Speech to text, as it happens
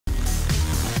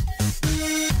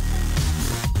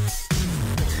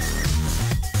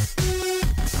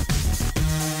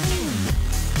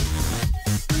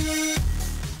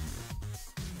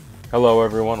Hello,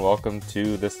 everyone. Welcome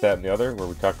to This, That, and the Other, where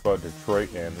we talk about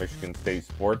Detroit and Michigan State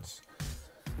sports.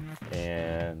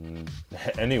 And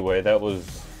anyway, that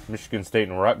was Michigan State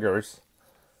and Rutgers.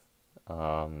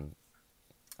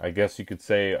 I guess you could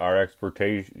say our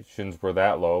expectations were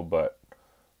that low, but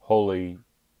holy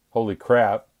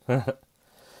crap,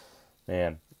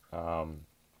 man!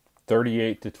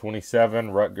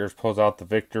 38-27, Rutgers pulls out the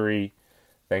victory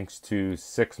thanks to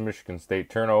 6 Michigan State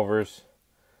turnovers.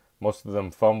 Most of them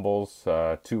fumbles,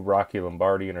 2 Rocky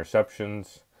Lombardi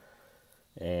interceptions,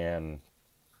 and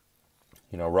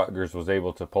Rutgers was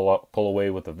able to pull away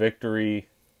with a victory.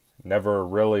 Never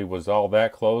really was all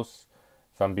that close,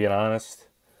 if I'm being honest.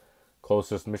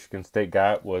 Closest Michigan State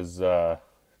got was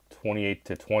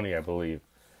 28-20, I believe.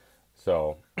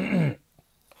 So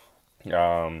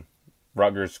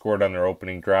Rutgers scored on their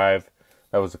opening drive.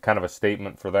 That was kind of a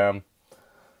statement for them,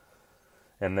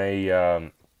 and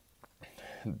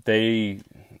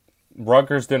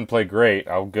Rutgers didn't play great.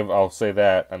 I'll say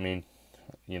that. I mean,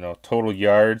 total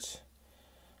yards.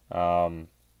 Noah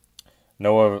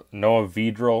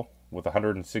Vedral with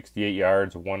 168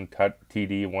 yards, 1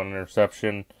 TD, 1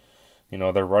 interception.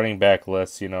 Their running back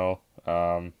list.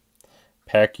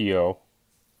 Pacquiao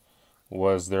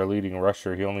was their leading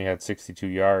rusher. He only had 62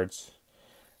 yards.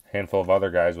 A handful of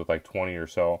other guys with like 20 or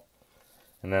so.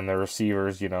 And then the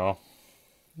receivers,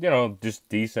 just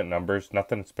decent numbers,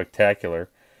 nothing spectacular.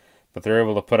 But they're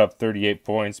able to put up 38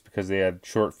 points because they had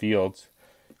short fields.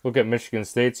 Look at Michigan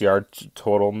State's yard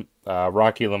total.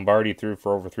 Rocky Lombardi threw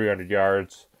for over 300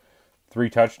 yards, 3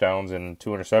 touchdowns, and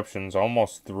 2 interceptions,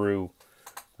 almost threw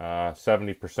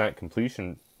 70%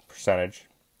 completion percentage.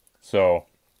 So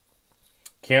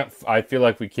I feel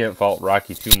like we can't fault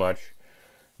Rocky too much,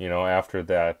 after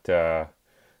that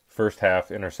first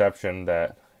half interception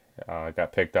that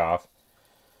got picked off.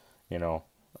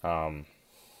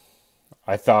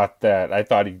 I thought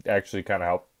he actually kind of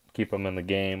helped keep him in the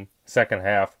game. Second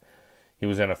half, he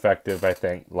was ineffective, I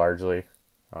think, largely.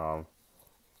 And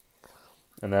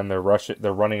then their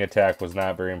running attack was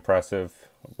not very impressive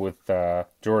with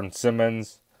Jordan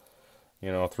Simmons,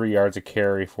 3 yards a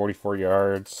carry, 44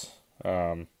 yards.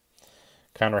 Connor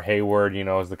Hayward,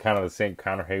 is the same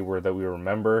Connor Hayward that we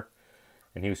remember,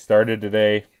 and he started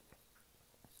today.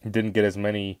 He didn't get as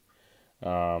many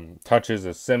touches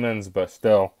as Simmons, but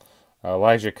still.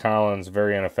 Elijah Collins,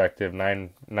 very ineffective.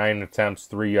 9 attempts,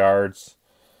 3 yards.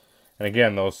 And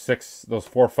again, those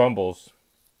 4 fumbles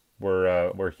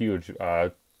were huge. I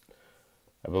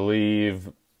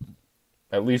believe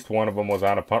at least one of them was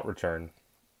on a punt return.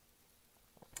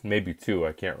 Maybe 2,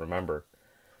 I can't remember.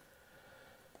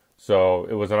 So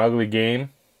it was an ugly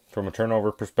game from a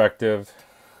turnover perspective.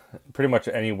 Pretty much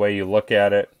any way you look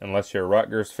at it, unless you're a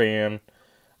Rutgers fan.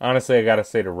 Honestly, I gotta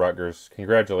say to Rutgers,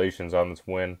 congratulations on this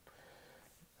win.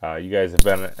 You guys have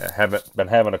been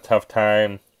having a tough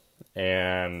time,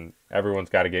 and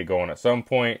everyone's got to get going at some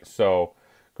point. So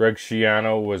Greg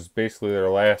Schiano was basically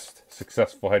their last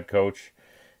successful head coach,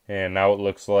 and now it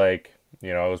looks like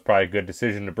it was probably a good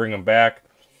decision to bring him back.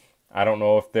 I don't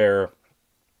know if they're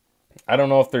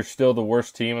still the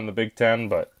worst team in the Big Ten,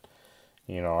 but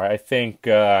I think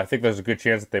there's a good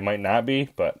chance that they might not be.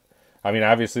 But I mean,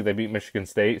 obviously they beat Michigan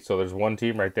State, so there's one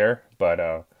team right there.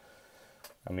 But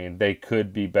they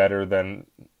could be better than.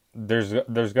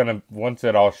 There's gonna, once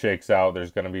it all shakes out, there's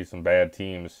gonna be some bad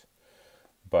teams,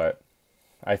 but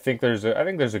I think there's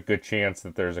a good chance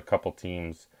that there's a couple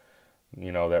teams,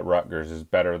 that Rutgers is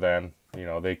better than.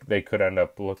 They could end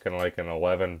up looking like an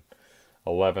 11th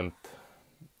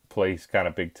place kind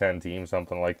of Big Ten team,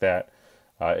 something like that.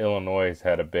 Illinois has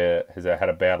had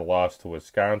a bad loss to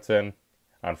Wisconsin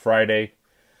on Friday.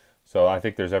 So I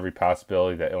think there's every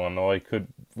possibility that Illinois could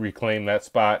reclaim that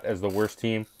spot as the worst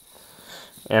team,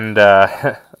 and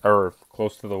or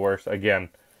close to the worst. Again,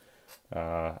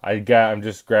 I'm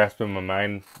just grasping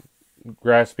my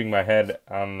head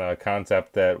on the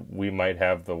concept that we might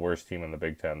have the worst team in the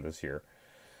Big Ten this year,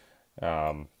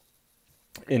 in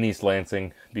East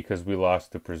Lansing, because we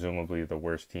lost to presumably the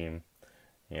worst team.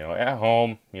 At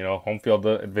home. Home field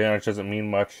advantage doesn't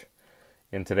mean much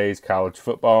in today's college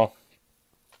football.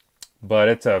 But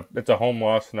it's a home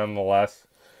loss nonetheless.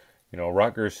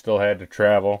 Rutgers still had to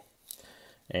travel,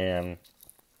 and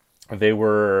they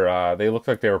looked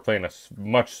like they were playing a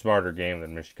much smarter game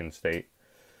than Michigan State.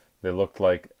 They looked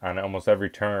like on almost every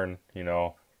turn,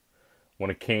 when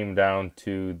it came down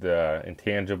to the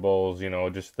intangibles,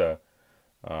 just the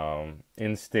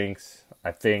instincts.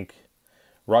 I think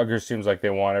Rutgers seems like they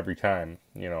won every time.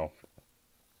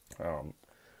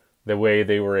 The way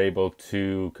they were able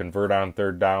to convert on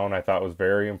third down, I thought was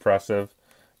very impressive.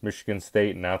 Michigan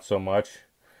State, not so much.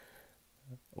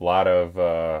 A lot of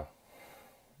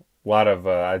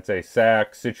I'd say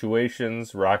sack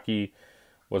situations. Rocky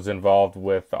was involved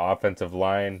with. The offensive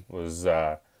line was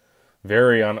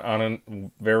very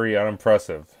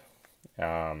unimpressive,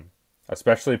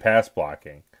 especially pass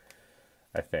blocking.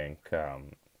 I think,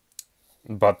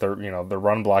 but the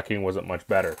run blocking wasn't much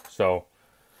better. So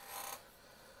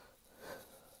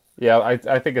yeah,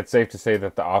 I think it's safe to say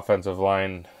that the offensive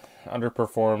line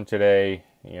underperformed today.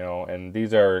 And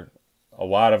these are a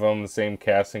lot of them the same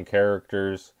cast and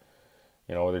characters.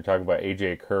 Whether you're talking about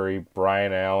AJ Curry,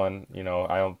 Brian Allen.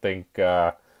 I don't think.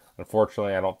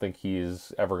 Unfortunately, I don't think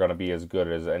he's ever going to be as good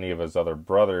as any of his other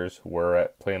brothers who were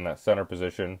at playing that center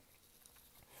position.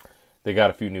 They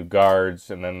got a few new guards,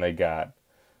 and then they got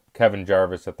Kevin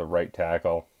Jarvis at the right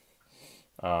tackle.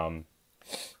 On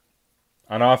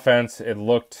offense,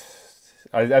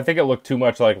 I think it looked too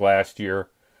much like last year.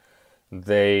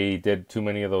 They did too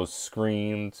many of those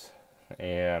screens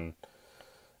and,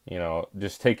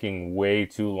 just taking way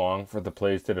too long for the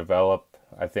plays to develop,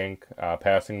 I think,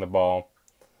 passing the ball.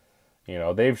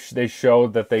 They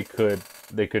showed that they could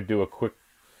do a quick,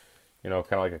 kind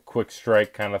of like a quick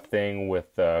strike kind of thing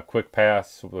with a quick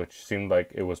pass, which seemed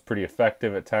like it was pretty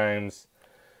effective at times.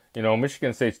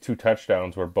 Michigan State's 2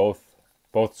 touchdowns were both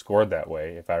scored that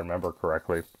way, if I remember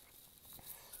correctly.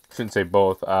 Shouldn't say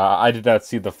both. I did not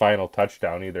see the final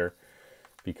touchdown either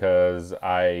because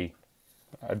I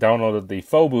downloaded the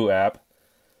FOBU app,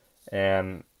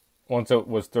 and once it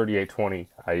was 38-20,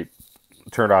 I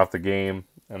turned off the game.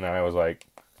 And then I was like,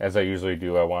 as I usually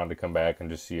do, I wanted to come back and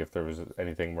just see if there was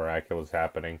anything miraculous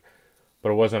happening.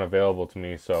 But it wasn't available to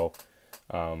me, so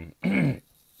the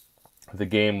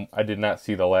game, I did not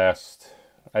see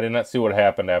what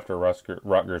happened after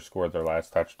Rutgers scored their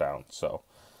last touchdown. So,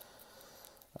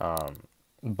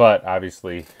 but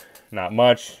obviously not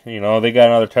much. They got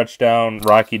another touchdown.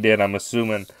 Rocky did. I'm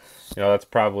assuming, that's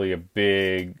probably a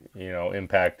big,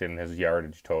 impact in his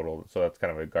yardage total. So that's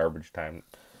kind of a garbage time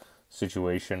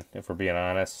situation, if we're being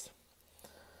honest.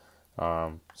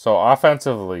 So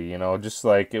offensively, just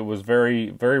like it was very,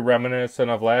 very reminiscent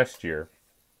of last year.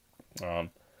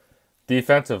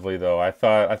 Defensively, though, I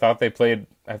thought they played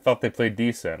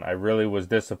decent. I really was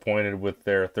disappointed with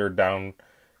their third down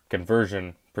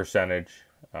conversion percentage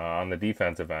on the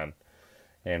defensive end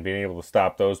and being able to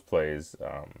stop those plays.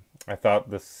 I thought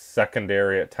the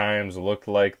secondary at times looked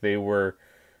like they were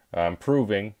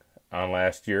improving on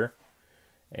last year.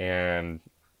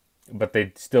 But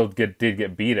they still did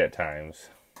get beat at times,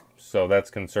 so that's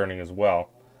concerning as well.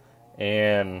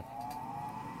 And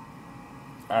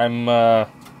I'm at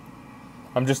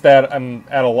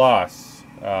a loss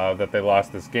that they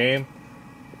lost this game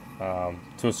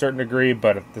to a certain degree,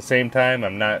 but at the same time,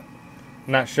 I'm not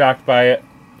shocked by it.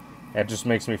 It just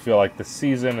makes me feel like the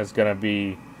season is going to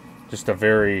be just a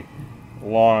very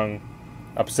long,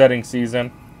 upsetting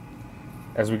season.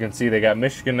 As we can see, they got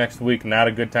Michigan next week. Not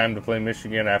a good time to play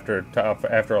Michigan after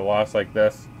a loss like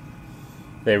this.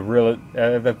 They really,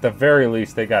 at the very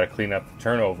least, they got to clean up the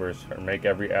turnovers or make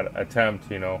every attempt.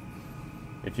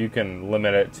 If you can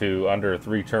limit it to under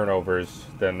 3 turnovers,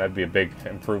 then that'd be a big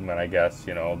improvement, I guess.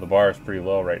 The bar is pretty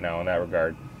low right now in that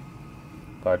regard.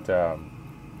 But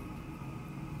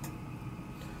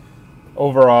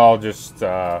overall, just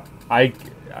at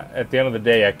the end of the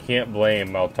day, I can't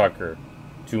blame Mel Tucker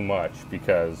too much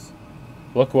because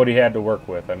look what he had to work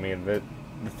with. I mean, the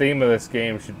theme of this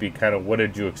game should be kind of what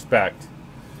did you expect?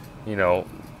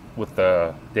 With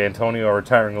the D'Antonio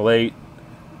retiring late,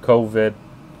 COVID,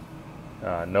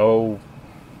 no,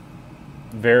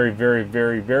 very, very,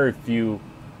 very, very few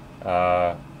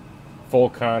full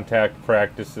contact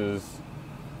practices.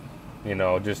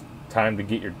 Just time to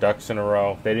get your ducks in a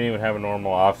row. They didn't even have a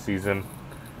normal off season.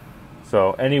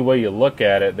 So any way you look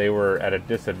at it, they were at a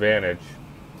disadvantage.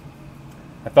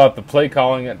 I thought the play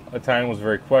calling at a time was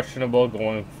very questionable,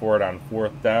 going for it on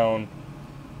 4th down.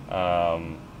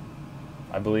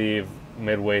 I believe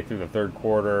midway through the third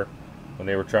quarter, when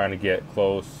they were trying to get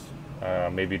close,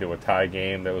 maybe to a tie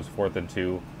game that was 4th and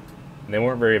 2, and they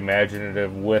weren't very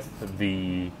imaginative with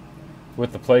the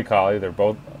play call either.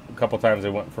 A couple times they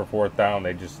went for 4th down,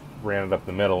 they just ran it up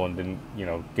the middle and didn't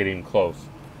get even close.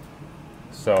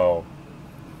 So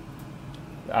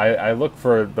I look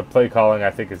for the play calling.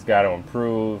 I think has got to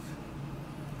improve.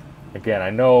 Again, I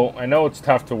know it's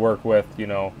tough to work with.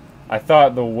 I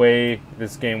thought the way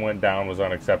this game went down was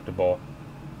unacceptable,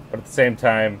 but at the same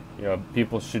time,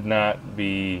 people should not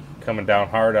be coming down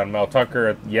hard on Mel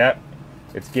Tucker yet.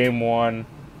 It's game 1.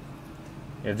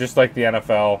 Just like the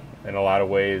NFL in a lot of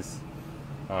ways.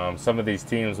 Some of these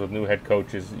teams with new head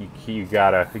coaches, you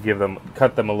gotta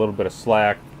cut them a little bit of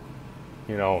slack.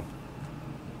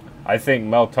 I think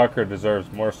Mel Tucker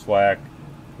deserves more slack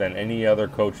than any other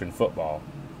coach in football,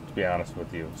 to be honest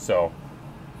with you. So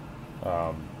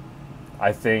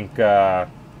I think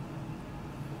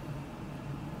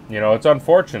it's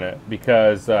unfortunate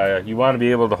because you want to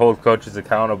be able to hold coaches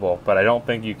accountable, but I don't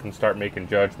think you can start making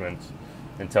judgments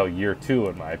until year 2,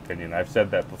 in my opinion. I've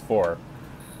said that before.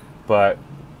 But,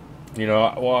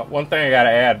 one thing I got to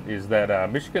add is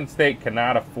that Michigan State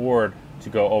cannot afford to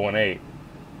go 0-8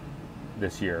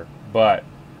 this year. But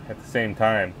at the same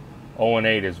time,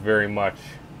 0-8 is very much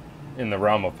in the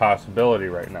realm of possibility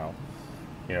right now.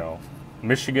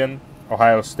 Michigan,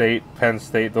 Ohio State, Penn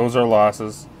State, those are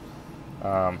losses.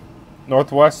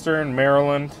 Northwestern,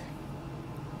 Maryland,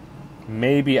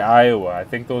 maybe Iowa. I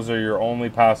think those are your only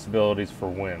possibilities for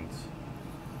wins.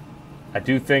 I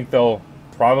do think they'll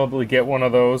probably get one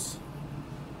of those,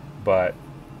 but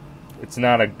it's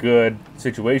not a good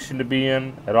situation to be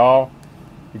in at all.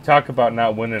 You talk about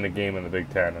not winning a game in the Big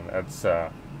Ten, and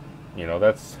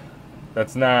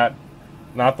that's not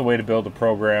the way to build a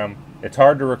program. It's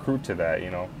hard to recruit to that.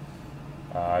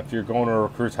 If you're going to a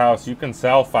recruit's house, you can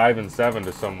sell 5-7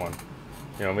 to someone.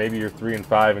 Maybe you're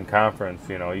 3-5 in conference.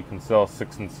 You can sell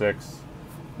 6-6,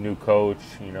 new coach.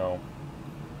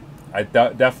 I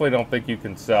definitely don't think you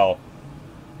can sell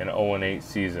an 0-8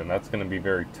 season. That's going to be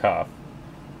very tough.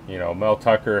 Mel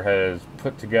Tucker has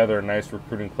put together a nice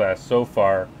recruiting class so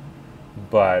far,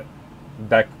 but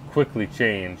that could quickly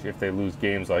change if they lose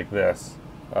games like this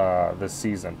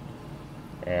season.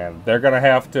 And they're gonna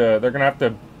have to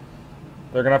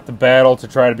battle to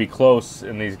try to be close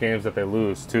in these games that they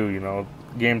lose too.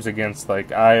 Games against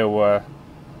like Iowa,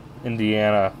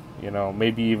 Indiana,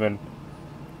 maybe even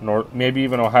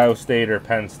Ohio State or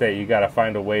Penn State. You got to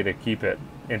find a way to keep it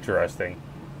interesting,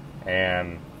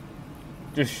 and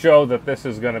just show that this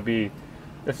is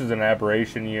an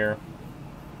aberration year.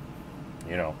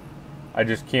 I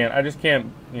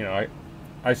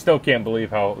still can't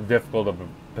believe how difficult of a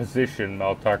position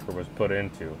Mel Tucker was put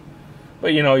into.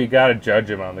 But, you got to judge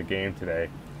him on the game today.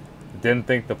 Didn't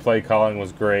think the play calling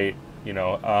was great.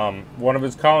 One of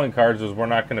his calling cards was, we're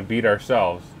not going to beat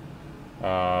ourselves.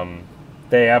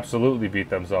 They absolutely beat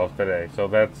themselves today. So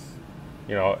that's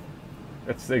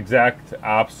the exact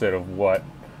opposite of what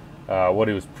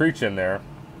he was preaching there.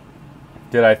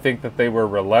 Did I think that they were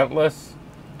relentless?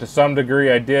 To some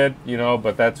degree I did,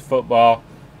 but that's football.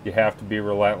 You have to be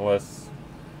relentless.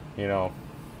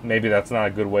 Maybe that's not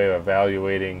a good way of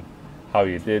evaluating how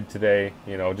you did today,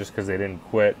 just because they didn't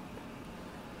quit.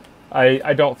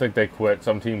 I don't think they quit.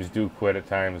 Some teams do quit at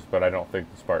times, but I don't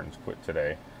think the Spartans quit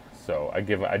today. So I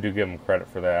do give them credit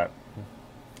for that.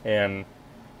 And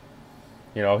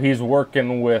he's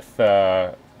working with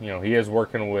he is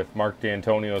working with Mark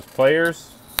D'Antonio's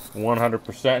players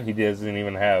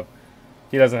 100%.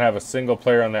 He doesn't have a single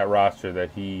player on that roster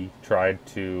that he tried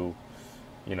to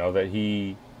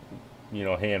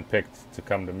handpicked to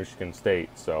come to Michigan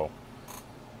State. So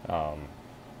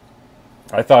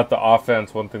I thought the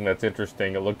offense, one thing that's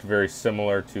interesting, it looked very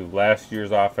similar to last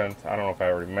year's offense. I don't know if I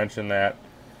already mentioned that,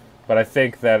 but I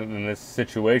think that in this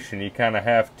situation, you kind of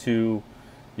have to,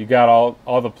 you got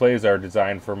all the plays are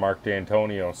designed for Mark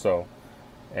D'Antonio. So,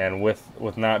 and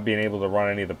with not being able to run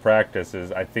any of the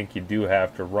practices, I think you do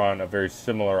have to run a very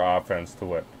similar offense to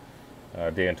what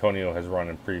D'Antonio has run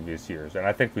in previous years. And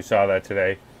I think we saw that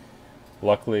today.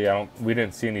 Luckily, we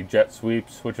didn't see any jet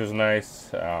sweeps, which was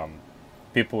nice.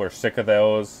 People are sick of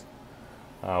those.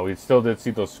 We still did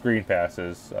see those screen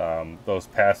passes, those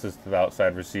passes to the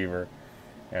outside receiver.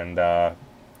 And I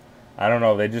don't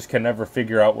know, they just can never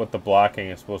figure out what the blocking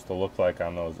is supposed to look like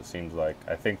on those, it seems like.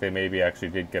 I think they maybe actually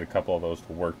did get a couple of those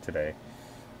to work today.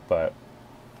 But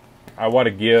I want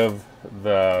to give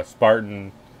the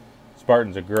Spartans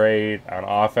a grade on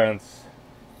offense.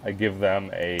 I'd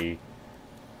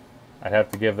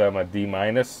have to give them a D-.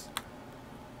 The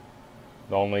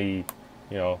only,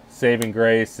 saving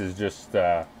grace is just,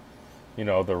 the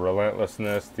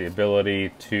relentlessness, the ability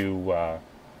to,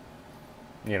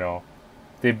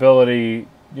 to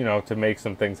make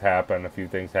some things happen, a few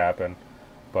things happen.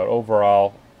 But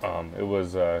overall, it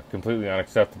was a completely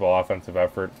unacceptable offensive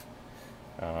effort.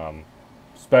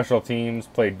 Special teams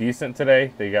played decent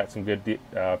today. They got some good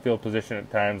field position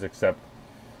at times, except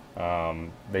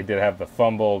they did have the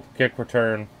fumbled kick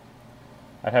return.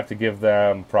 I'd have to give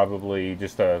them probably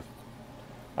just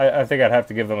I think I'd have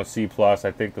to give them a C+. I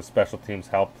think the special teams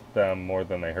helped them more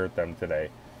than they hurt them today.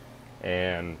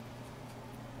 And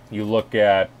you look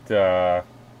at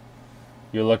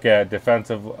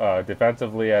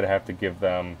defensively, I'd have to give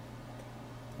them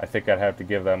a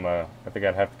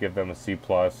C+.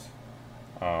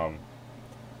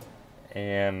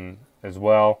 And as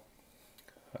well,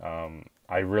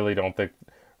 I really don't think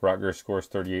Rutgers scores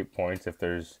 38 points if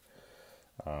there's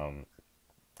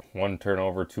one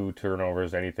turnover, two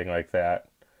turnovers, anything like that.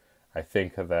 I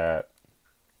think that,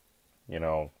 you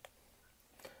know,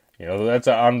 that's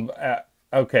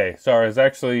okay. Sorry, it's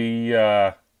actually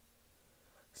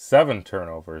 7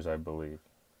 turnovers, I believe,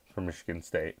 for Michigan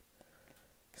State.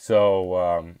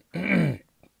 So,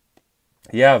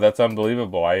 yeah, that's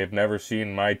unbelievable. I have never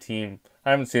seen my team.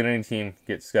 I haven't seen any team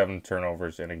get 7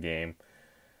 turnovers in a game,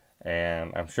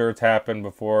 and I'm sure it's happened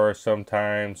before,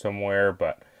 sometime, somewhere,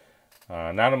 but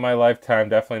not in my lifetime.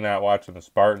 Definitely not watching the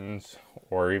Spartans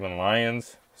or even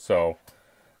Lions. So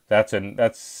that's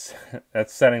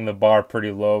setting the bar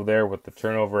pretty low there with the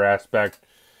turnover aspect.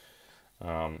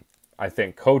 I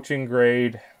think coaching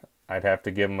grade, I'd have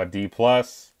to give them a D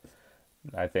plus.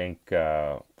 I think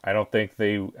I don't think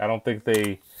they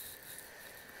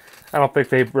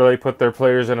really put their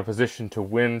players in a position to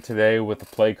win today with the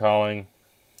play calling.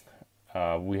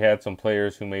 We had some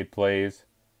players who made plays,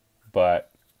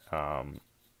 but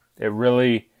it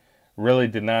really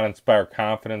did not inspire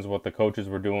confidence what the coaches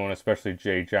were doing, especially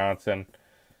Jay Johnson.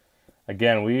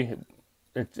 Again,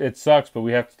 it sucks, but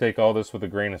we have to take all this with a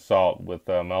grain of salt with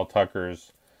Mel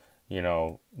Tucker's,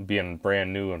 being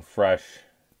brand new and fresh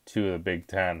to the Big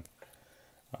Ten.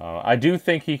 I do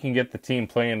think he can get the team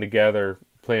playing together,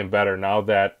 playing better now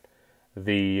that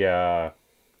now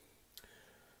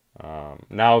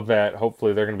that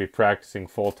hopefully they're going to be practicing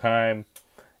full time.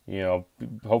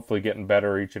 Hopefully getting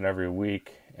better each and every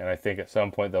week, and I think at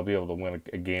some point they'll be able to win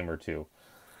a game or two.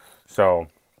 So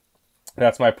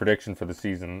that's my prediction for the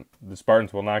season. The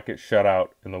Spartans will not get shut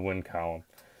out in the win column.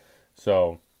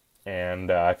 So,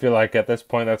 and I feel like at this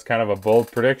point that's kind of a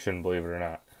bold prediction, believe it or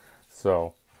not.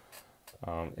 So,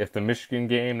 if the Michigan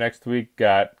game next week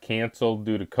got canceled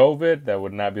due to COVID, that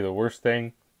would not be the worst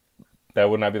thing. That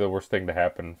would not be the worst thing to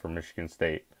happen for Michigan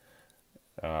State.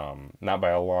 Not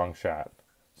by a long shot.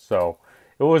 So,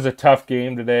 it was a tough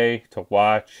game today to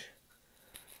watch.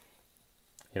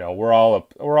 We're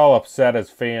all upset as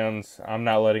fans. I'm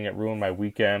not letting it ruin my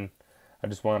weekend. I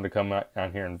just wanted to come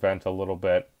on here and vent a little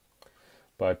bit.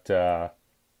 But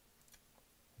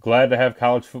glad to have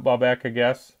college football back, I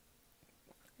guess.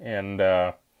 And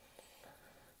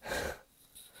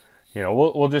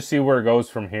we'll just see where it goes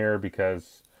from here,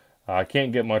 because it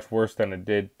can't get much worse than it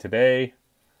did today.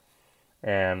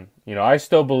 And I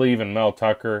still believe in Mel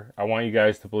Tucker. I want you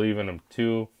guys to believe in him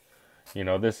too.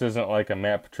 This isn't like a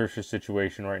Matt Patricia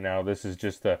situation right now. This is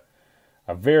just a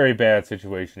very bad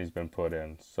situation he's been put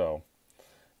in. So,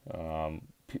 and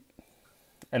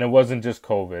it wasn't just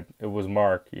COVID. It was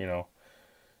Mark. It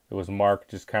was Mark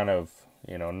just kind of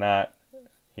not.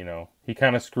 He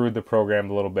kind of screwed the program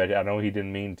a little bit. I know he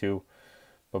didn't mean to,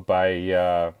 but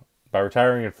by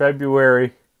retiring in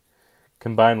February,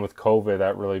 combined with COVID,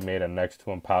 that really made a next to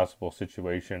impossible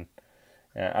situation.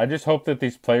 And I just hope that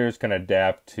these players can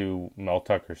adapt to Mel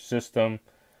Tucker's system.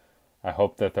 I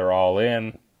hope that they're all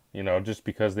in, just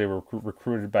because they were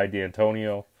recruited by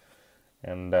D'Antonio.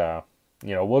 And,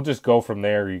 we'll just go from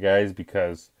there, you guys,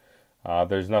 because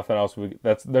there's nothing else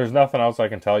there's nothing else I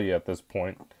can tell you at this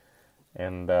point.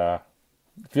 And it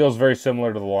feels very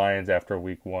similar to the Lions after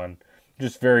week 1.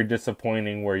 Just very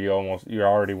disappointing where you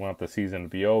already want the season to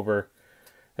be over.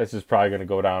 This is probably going to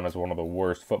go down as one of the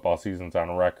worst football seasons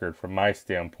on record from my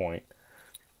standpoint.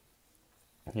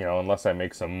 Unless I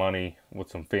make some money with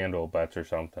some FanDuel bets or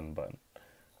something,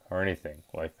 or anything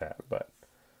like that. But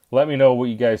let me know what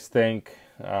you guys think.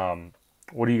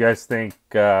 What do you guys think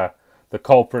the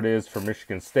culprit is for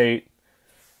Michigan State?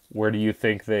 Where do you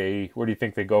think they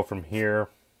go from here?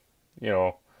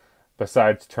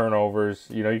 Besides turnovers,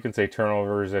 you can say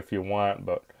turnovers if you want,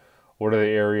 but what are the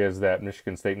areas that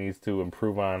Michigan State needs to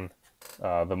improve on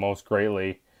the most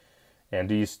greatly? And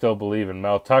do you still believe in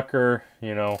Mel Tucker?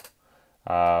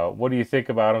 What do you think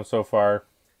about him so far?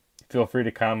 Feel free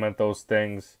to comment those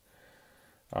things.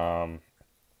 I'm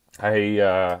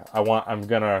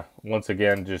gonna once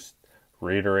again just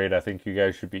reiterate. I think you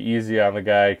guys should be easy on the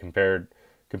guy compared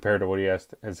to what he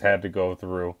has had to go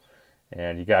through,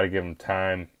 and you got to give him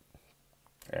time.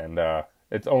 And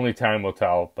it's only time will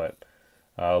tell. But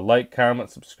like, comment,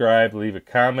 subscribe, leave a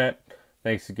comment.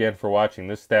 Thanks again for watching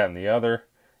this, that, and the other,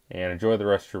 and enjoy the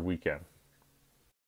rest of your weekend.